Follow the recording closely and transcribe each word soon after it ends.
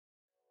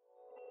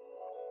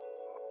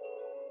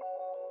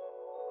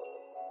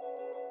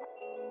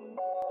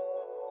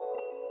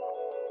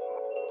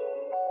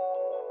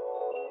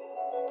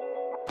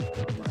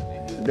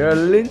They're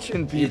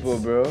lynching people,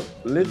 bro.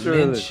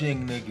 Literally.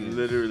 Lynching niggas.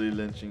 Literally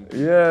lynching people.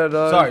 Yeah,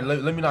 dog. Sorry,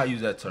 let me not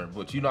use that term,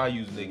 but you know I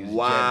use niggas.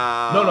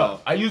 Wow. No,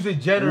 I use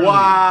it generally.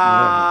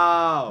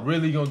 Wow.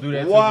 Really gonna do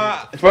that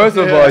Wow. to me? First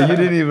of all, you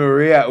didn't even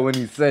react when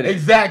he said it.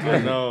 Exactly.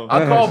 No.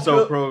 I called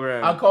so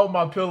programmed. I called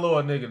my pillow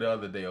a nigga the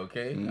other day,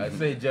 okay? I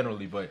say it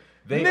generally, but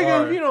they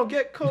Nigga, are if you don't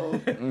get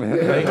cold.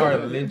 they are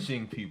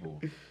lynching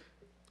people.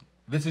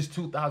 This is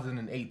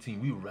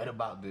 2018. We read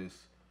about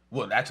this.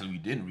 Well, actually, we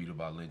didn't read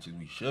about lynching.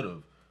 We should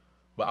have.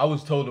 But I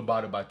was told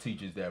about it by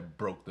teachers that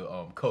broke the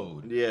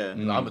code. Yeah.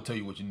 I'm gonna tell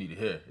you what you need to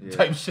hear. Yeah.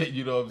 Type shit,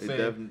 you know what I'm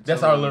saying?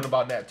 That's how I learned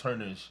about Nat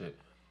Turner and shit.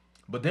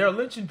 But they're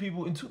lynching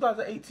people in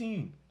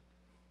 2018.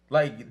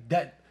 Like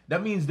that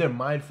means their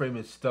mind frame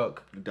is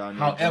stuck.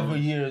 However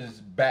years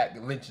back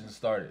lynching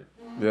started.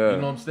 Yeah. You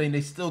know what I'm saying?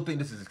 They still think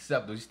this is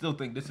acceptable. They still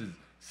think this is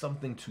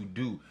something to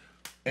do.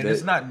 And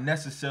it's not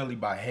necessarily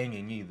by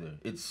hanging either.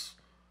 It's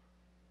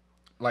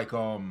like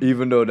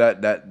even though that's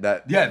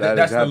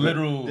the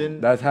literal.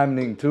 That's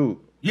happening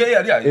too. Yeah.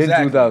 Exactly. In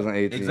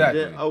 2018.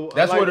 Exactly. Yeah,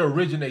 that's like, where it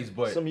originates.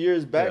 But some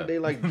years back, they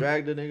like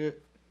dragged a nigga.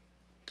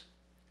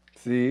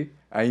 See,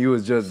 and you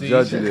was just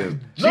judging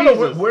him.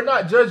 No, we're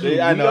not judging.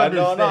 Yeah, I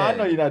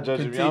know you're not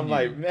judging me. I'm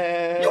like,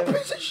 man. You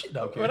piece of shit.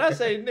 Okay. When I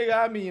say nigga,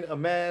 I mean a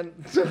man.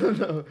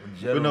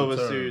 But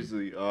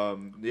seriously,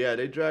 yeah,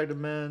 they dragged a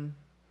man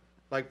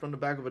like from the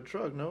back of a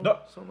truck, no?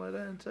 Something like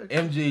that in Texas.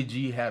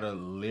 MJG had a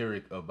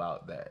lyric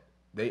about that.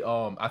 They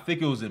I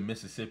think it was in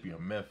Mississippi or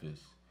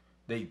Memphis.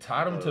 They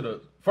tied him to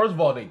the. First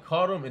of all, they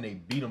caught him and they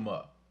beat him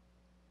up.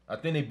 I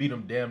think they beat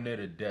him damn near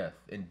to death,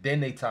 and then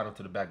they tied him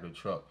to the back of the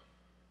truck,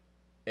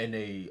 and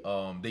they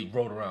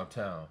rode around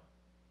town.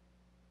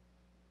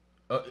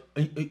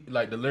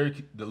 Like the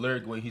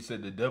lyric when he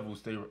said the devil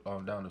stay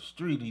down the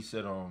street. He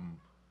said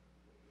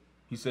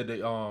they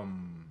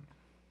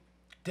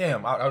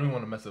damn, I don't even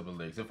want to mess up the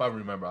lyrics. If I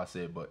remember, I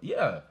said, but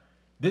yeah.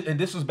 And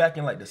this was back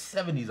in like the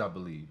 70s, I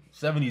believe.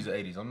 70s or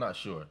 80s, I'm not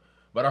sure.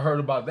 But I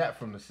heard about that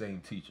from the same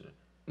teacher.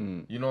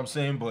 You know what I'm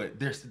saying? But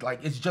there's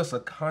like, it's just a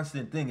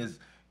constant thing.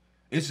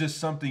 It's just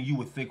something you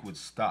would think would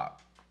stop.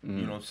 You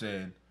know what I'm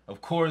saying?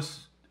 Of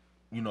course,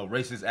 you know,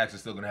 racist acts are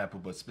still going to happen,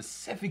 but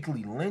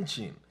specifically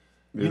lynching.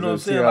 You know what I'm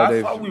saying?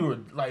 I thought we were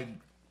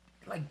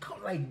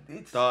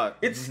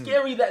it's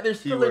scary that they're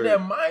still in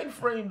that mind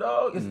frame,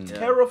 dog. It's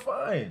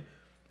terrifying.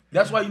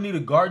 That's why you need to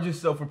guard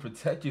yourself and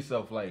protect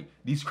yourself. Like,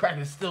 these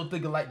crackers still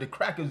thinking like the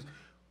crackers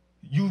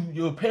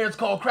your parents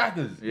call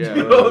crackers. Yeah,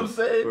 you know what I'm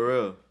saying? For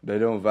real. They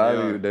don't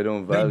value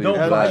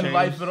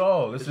life at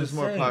all. It's just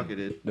more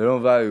pocketed. They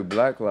don't value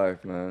black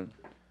life, man.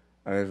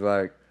 And it's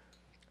like,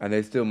 and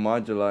they still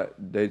try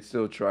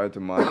to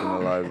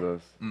marginalize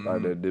us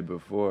like they did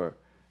before.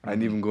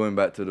 And even going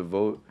back to the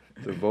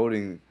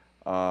voting,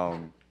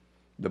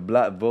 the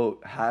black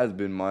vote has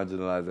been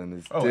marginalized, and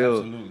it's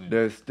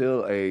there's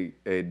still a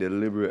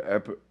deliberate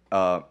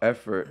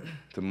effort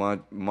to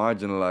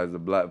marginalize the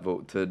black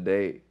vote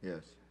today.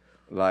 Yes.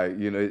 Like,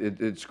 you know,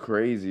 it's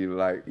crazy.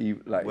 Like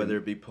whether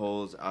it be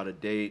polls out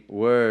of date.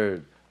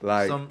 Word.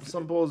 Like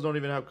some polls don't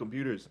even have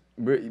computers.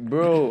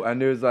 Bro,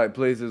 and there's like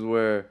places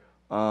where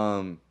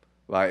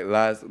like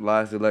last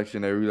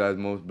election, they realized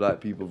most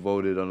black people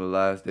voted on the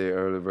last day of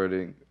early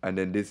voting, and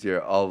then this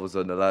year, all of a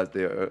sudden, the last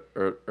day of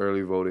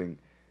early voting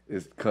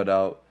is cut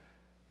out.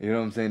 You know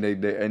what I'm saying?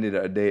 They ended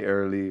a day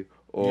early,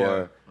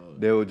 or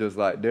they were just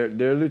like they're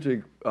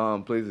literally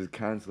places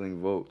canceling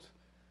votes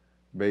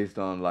based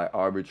on like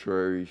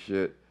arbitrary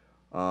shit.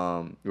 We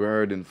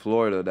heard in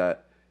Florida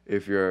that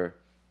if your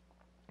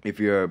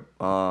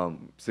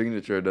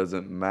signature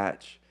doesn't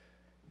match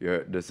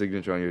the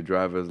signature on your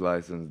driver's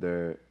license,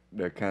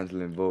 they're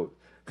canceling votes.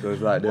 So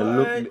it's like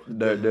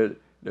they're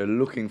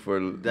looking for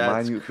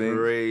minute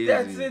things.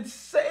 That's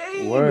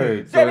insane.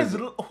 Word.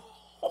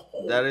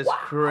 That is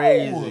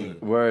crazy.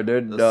 Where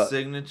the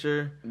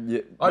signature.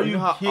 Yeah. Are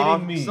you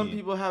kidding me? Some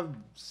people have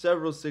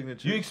several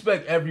signatures. You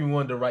expect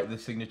everyone to write the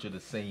signature the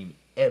same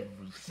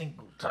every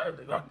single time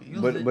they got to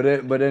use it.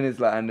 But then it's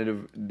like,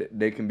 and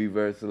they can be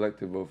very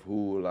selective of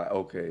who, like,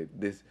 okay,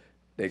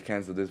 they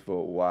cancel this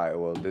for why.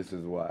 Well, this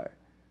is why.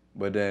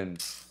 But then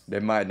they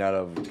might not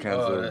have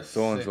canceled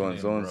so and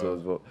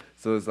so's vote.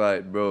 So it's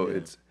like, bro,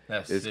 it's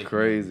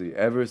crazy.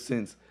 Ever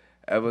since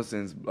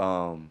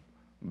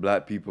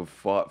black people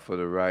fought for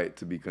the right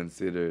to be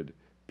considered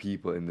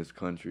people in this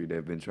country,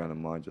 they've been trying to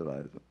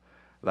marginalize them.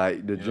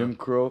 Like the Jim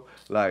Crow,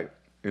 like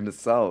in the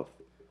South,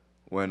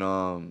 when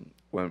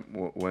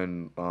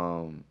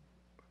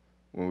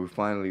we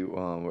finally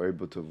were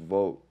able to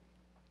vote,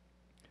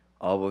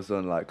 all of a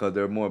sudden, like, cause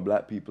there are more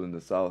black people in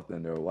the South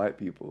than there are white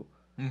people,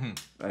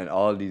 and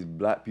all these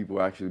black people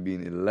were actually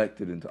being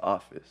elected into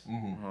office.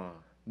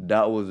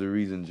 That was the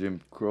reason Jim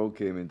Crow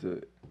came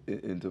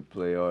into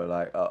play, or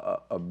like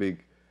a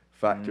big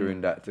factor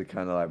in that, to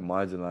kind of like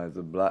marginalize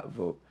the black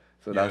vote.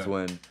 So that's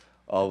when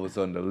all of a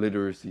sudden the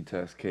literacy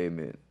test came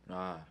in.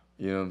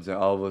 You know what I'm saying?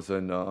 All of a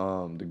sudden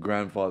the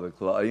grandfather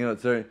clause, you know,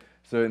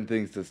 certain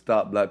things to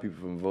stop black people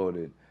from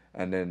voting.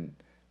 And then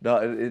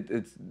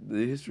it's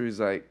the history is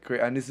like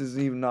crazy, and this is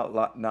even not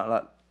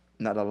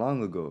that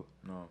long ago.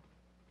 No.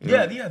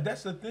 Yeah,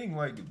 that's the thing.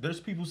 Like, there's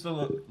people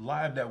still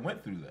alive that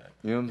went through that.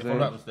 You know what I'm if saying? I'm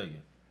not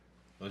mistaken.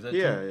 Was that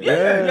true?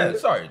 Yeah.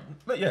 Sorry.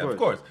 Yeah, of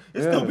course.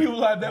 There's still people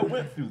alive that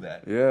went through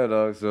that. Yeah,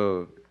 dog.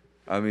 So,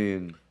 I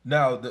mean,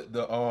 now the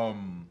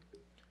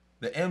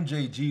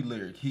MJG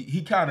lyric,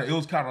 he kind of, it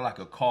was kind of like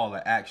a call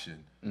to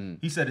action.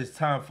 He said it's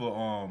time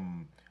for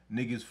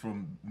niggas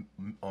from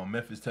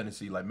Memphis,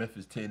 Tennessee, like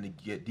Memphis 10, to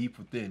get deep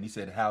within. He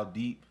said, how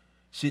deep?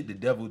 Shit, the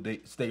devil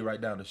stay right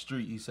down the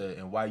street. He said,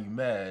 and why you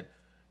mad?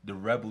 The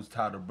rebels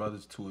tied the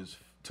brothers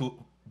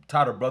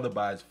tied a brother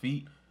by his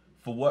feet.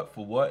 For what?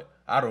 For what?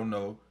 I don't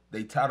know.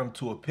 They tied him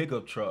to a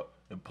pickup truck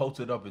and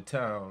posted up in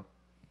town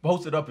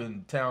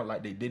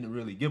like they didn't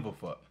really give a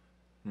fuck.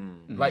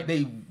 Like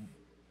they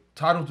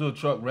tied him to a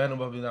truck, ran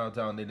him up and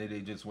downtown, then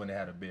they just went and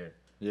had a beer.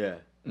 Yeah.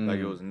 Like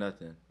it was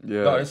nothing.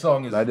 Yeah. No, this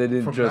song is like they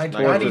didn't from just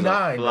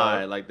 99.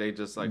 Fly, like they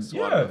just like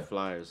swatted a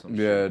fly or something.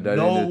 Yeah, that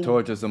didn't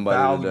torture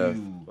somebody to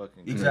death.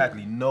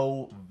 Exactly.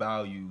 No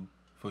value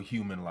for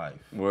human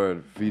life.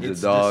 Word. Feed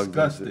it's the dogs.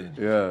 Disgusting.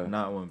 Yeah.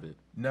 Not one bit.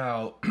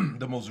 Now,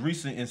 the most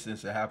recent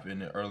instance that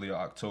happened in early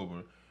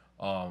October,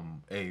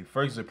 a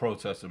Ferguson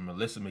protester,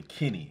 Melissa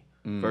McKinney.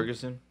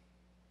 Ferguson?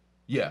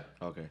 Yeah.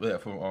 Okay. Yeah,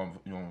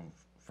 from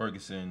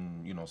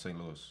Ferguson, St.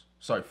 Louis.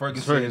 Sorry,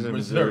 Ferguson,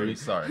 Missouri.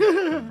 Sorry,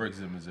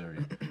 Ferguson, Missouri.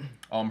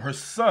 Her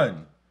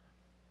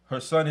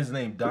son is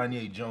named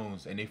Danye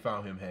Jones, and they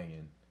found him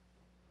hanging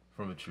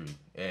from a tree.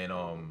 And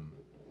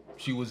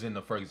she was in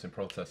the Ferguson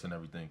protest and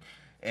everything.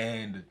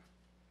 And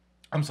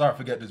I'm sorry, I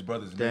forget this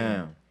brother's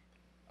name.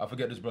 I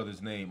forget this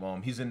brother's name.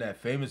 He's in that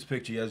famous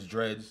picture. He has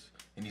dreads,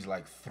 and he's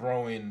like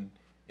throwing.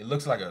 It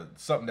looks like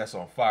something that's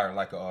on fire,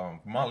 like a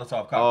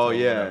Molotov cocktail. Oh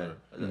yeah, or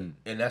whatever.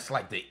 And that's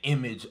like the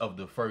image of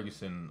the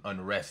Ferguson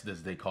unrest,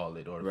 as they call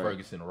it, or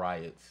Ferguson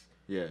riots.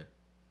 Yeah.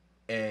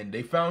 And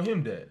they found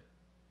him dead.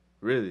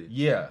 Really?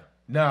 Yeah.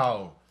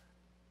 Now,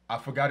 I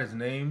forgot his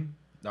name.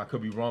 Now, I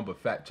could be wrong, but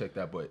fact check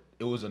that. But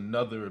it was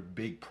another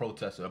big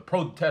protester. A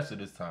protester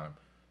this time.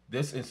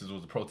 This instance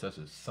was a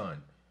protester's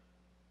son.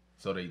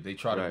 So they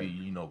try to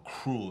be,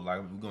 cruel.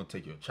 Like, we're going to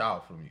take your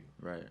child from you.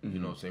 Right. You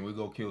know what I'm saying? We're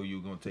going to kill you.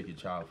 We're going to take your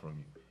child from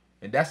you.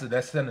 And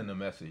that's sending a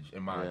message,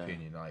 in my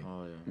opinion. Like,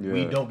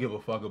 we don't give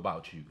a fuck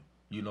about you.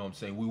 You know what I'm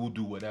saying? We will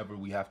do whatever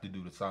we have to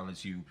do to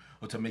silence you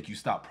or to make you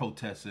stop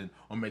protesting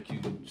or make you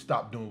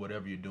stop doing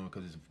whatever you're doing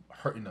because it's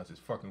hurting us. It's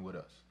fucking with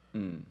us.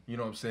 You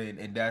know what I'm saying?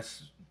 And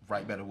that's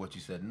right back to what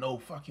you said. No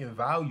fucking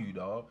value,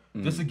 dog.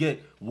 Just to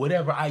get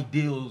whatever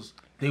ideals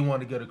they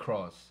want to get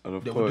across.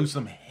 They will do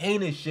some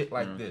heinous shit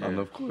like this. And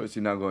of course,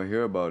 you're not going to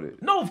hear about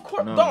it. No, of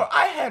course. No. Dog,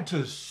 I had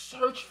to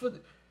search for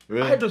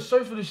I had to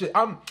search for this shit.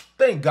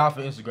 Thank God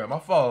for Instagram. I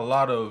follow a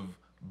lot of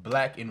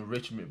black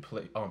enrichment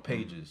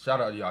pages. Shout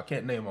out to y'all. I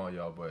can't name all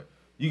y'all, but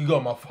you can go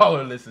on my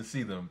follower list and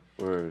see them.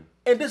 Word.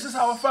 And this is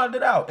how I found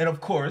it out. And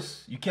of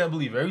course, you can't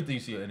believe everything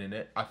you see on the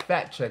internet. I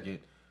fact check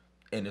it,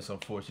 and it's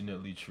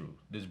unfortunately true.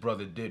 This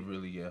brother did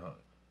really get hung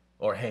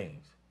or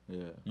hanged.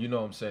 Yeah. You know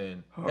what I'm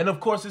saying? And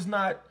of course, it's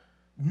not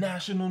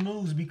national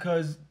news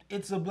because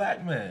it's a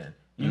black man.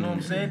 You know what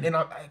I'm saying? And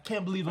I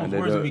can't believe those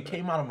words that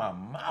came out of my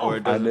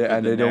mouth.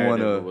 And they don't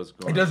want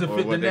to. It doesn't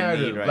fit the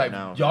narrative. Like,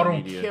 y'all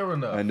don't care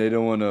enough. And they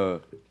don't want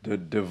to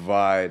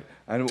divide.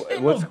 And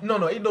ain't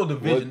no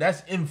division.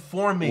 That's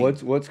informing.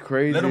 What's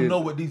crazy? Let them know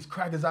what these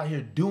crackers out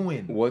here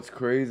doing. What's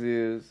crazy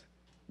is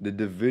the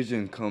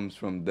division comes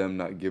from them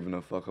not giving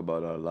a fuck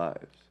about our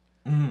lives.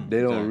 They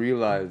don't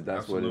realize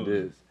that's what it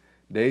is.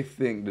 They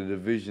think the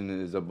division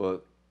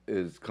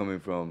is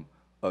coming from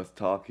us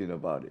talking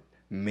about it.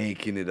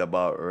 Making it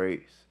about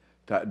race.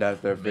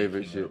 That's their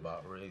favorite shit.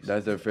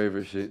 That's their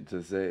favorite shit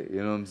to say.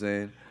 You know what I'm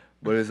saying?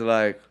 But it's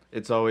like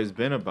it's always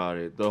been about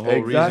it. The whole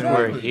reason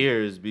we're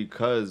here is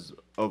because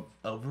of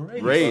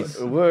race.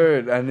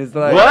 Word. And it's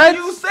like, what are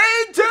you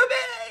saying to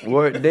me?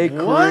 What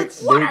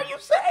What are you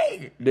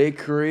saying? They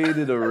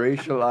created a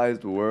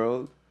racialized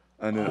world,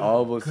 and then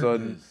all of a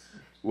sudden,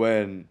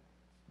 when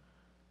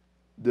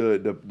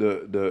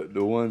the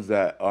ones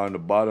that are on the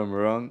bottom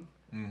rung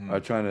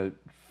are trying to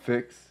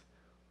fix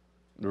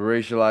the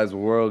racialized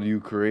world you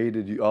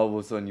created, all of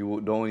a sudden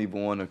you don't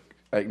even want to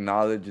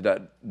acknowledge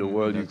that the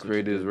world you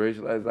created is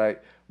racialized.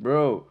 Like,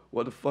 bro,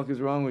 what the fuck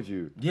is wrong with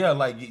you? Yeah,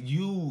 like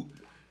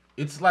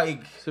it's like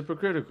it's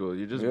hypocritical.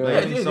 You're just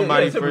blaming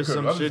somebody for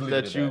some shit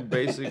that you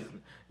basically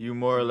you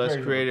more or less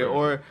created,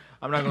 or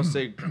I'm not gonna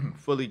say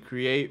fully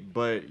create,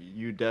 but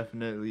you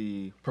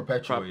definitely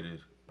perpetuated,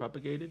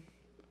 propagated.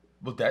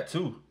 But that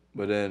too.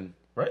 But then.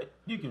 Right?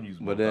 You can use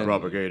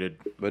propagated.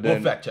 But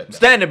then fact check that.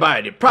 Standing by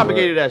it.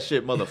 Propagated that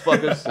shit,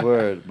 motherfuckers.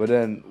 Word. But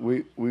then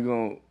we're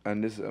gonna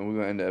end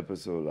the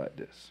episode like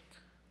this.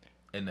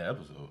 In the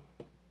episode.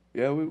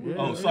 Yeah,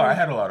 Oh, sorry, I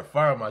had a lot of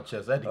fire on my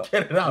chest. I had to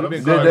get it out.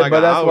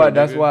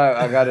 That's why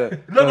I gotta.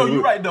 No,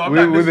 you're right though. I'm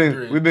not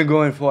disagreeing. We've been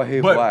going for a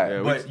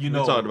while. Yeah, we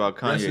talked about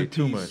Kanye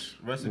too much.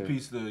 Rest in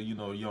peace to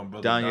young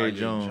brother Danye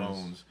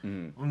Jones.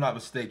 If I'm not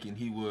mistaken,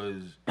 he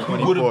would have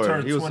 24.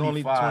 turned He was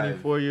only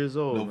 24 years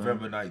old.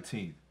 November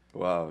 19th.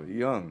 Wow,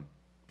 young.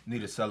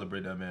 need to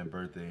celebrate that man's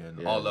birthday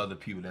and all the other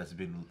people that's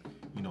been,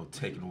 you know,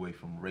 taken away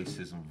from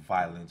racism,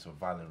 violence, or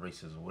violent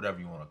racism, whatever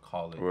you want to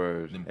call it.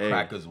 Word. Them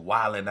crackers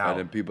wilding out. And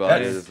then people out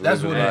there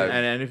that's what it is.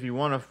 And if you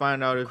want to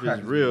find out if Crackers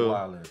it's real,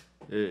 wilding.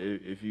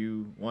 if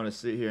you want to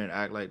sit here and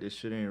act like this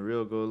shit ain't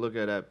real, go look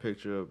at that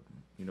picture of,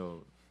 you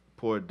know,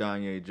 poor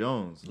Danye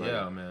Jones. Like,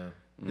 yeah, man.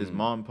 His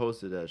mom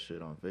posted that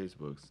shit on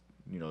Facebook,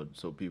 you know,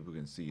 so people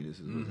can see this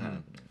is what's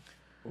happening.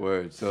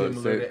 Word. So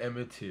Similar to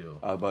Emmett Till.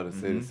 I was about to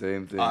say the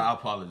same thing. I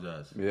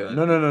apologize. Yeah.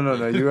 No.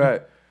 You're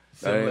right.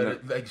 Similar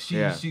to, like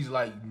she's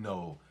like,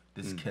 no,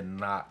 this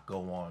cannot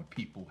go on.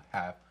 People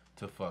have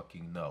to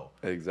fucking know.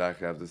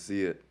 Exactly. I have to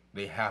see it.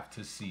 They have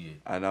to see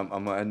it. And I'm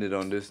gonna end it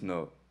on this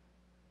note.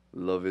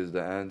 Love is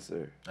the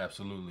answer.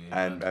 Absolutely.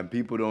 And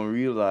people don't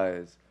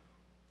realize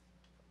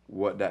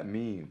what that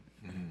means.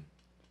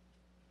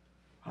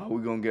 How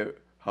we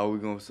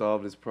gonna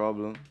solve this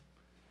problem?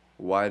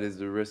 White is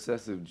the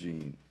recessive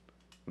gene.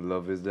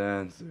 Love is the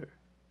answer.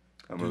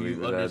 Do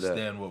you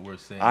understand what we're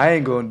saying? I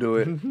ain't gonna do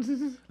it.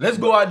 Let's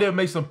go out there and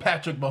make some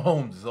Patrick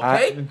Mahomes,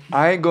 okay?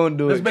 I ain't gonna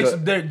do it. Let's make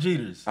some Derek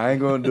Jeters. I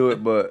ain't gonna do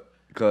it, but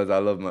because I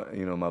love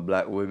my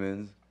black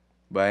women.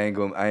 But I ain't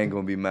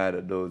gonna be mad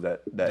at those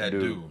that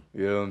do.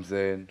 You know what I'm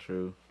saying?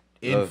 True.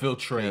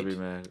 Infiltrate.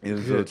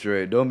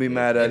 Infiltrate. Don't be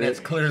mad at and it. That's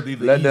clearly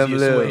the Let easiest them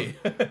live.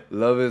 way.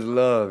 Love is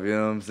love. You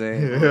know what I'm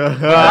saying?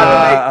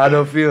 I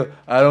don't feel.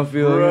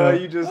 Bro,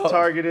 you just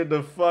targeted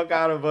the fuck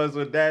out of us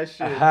with that shit.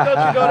 Don't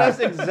you know that's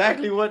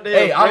exactly what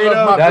they afraid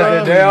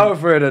of? They are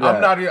afraid of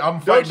that. I'm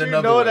fighting Don't you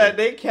another know way. that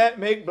they can't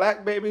make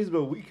black babies,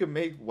 but we can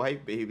make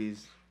white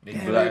babies?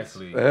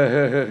 Exactly.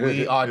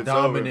 We are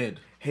dominant.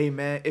 Hey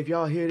man, if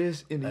y'all hear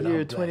this in the And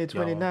year I'm black,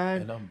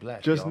 2029, and I'm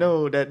black, just y'all.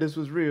 know that this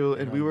was real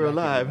and we were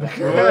alive.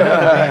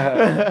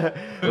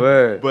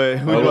 Word. But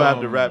we're gonna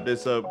have to wrap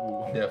this up.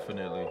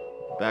 Definitely.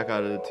 Back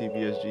out of the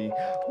TPSG.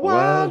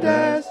 Wild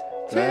ass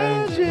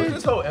tangent. Was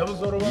this whole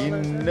episode of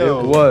Wild Ass?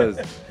 No. It was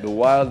the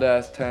Wild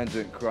Ass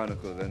Tangent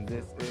Chronicles, and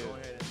this is.